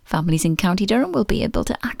Families in County Durham will be able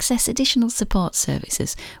to access additional support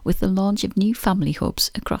services with the launch of new family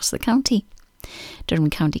hubs across the county. Durham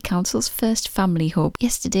County Council's first family hub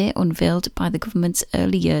yesterday unveiled by the government's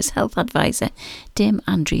early years health advisor, Dame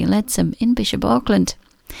Andrea Leadsom in Bishop Auckland.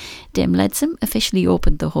 Dame Leadsom officially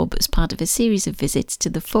opened the hub as part of a series of visits to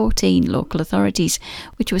the 14 local authorities,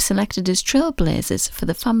 which were selected as trailblazers for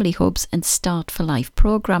the Family Hubs and Start for Life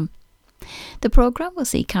programme. The programme will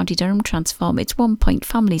see County Durham transform its 1 point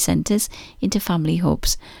family centres into family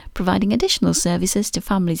hubs, providing additional services to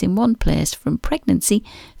families in one place from pregnancy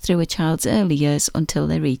through a child's early years until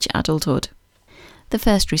they reach adulthood. The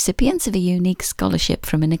first recipients of a unique scholarship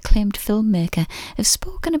from an acclaimed filmmaker have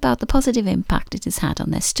spoken about the positive impact it has had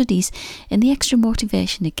on their studies and the extra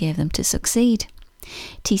motivation it gave them to succeed.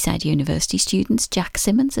 Teesside University students Jack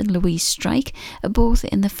Simmons and Louise Strike are both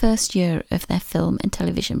in the first year of their film and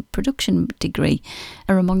television production degree,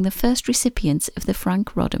 are among the first recipients of the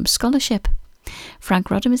Frank Rodham Scholarship. Frank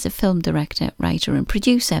Rodham is a film director, writer and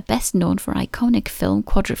producer, best known for iconic film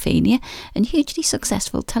Quadrophenia and hugely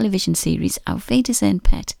successful television series Auf Wiedersehen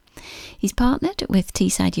Pet. He's partnered with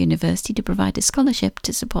Teesside University to provide a scholarship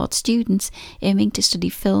to support students aiming to study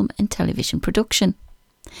film and television production.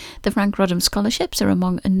 The Frank Rodham Scholarships are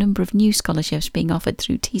among a number of new scholarships being offered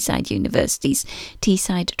through Teesside University's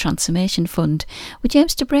Teesside Transformation Fund, which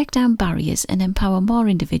aims to break down barriers and empower more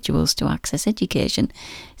individuals to access education,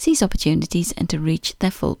 seize opportunities and to reach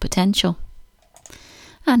their full potential.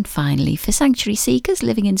 And finally, for sanctuary seekers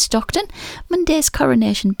living in Stockton, Monday's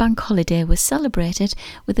Coronation Bank Holiday was celebrated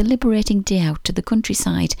with a liberating day out to the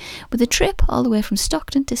countryside, with a trip all the way from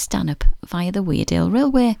Stockton to Stanhope via the Weardale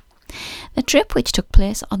Railway. The trip, which took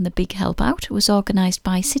place on the Big Help Out, was organised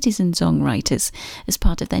by Citizen Songwriters as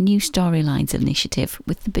part of their new Storylines initiative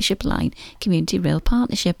with the Bishop Line Community Rail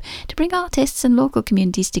Partnership to bring artists and local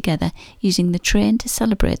communities together using the train to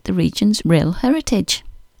celebrate the region's rail heritage.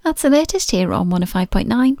 That's the latest here on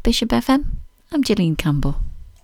 105.9 Bishop FM. I'm Gillian Campbell.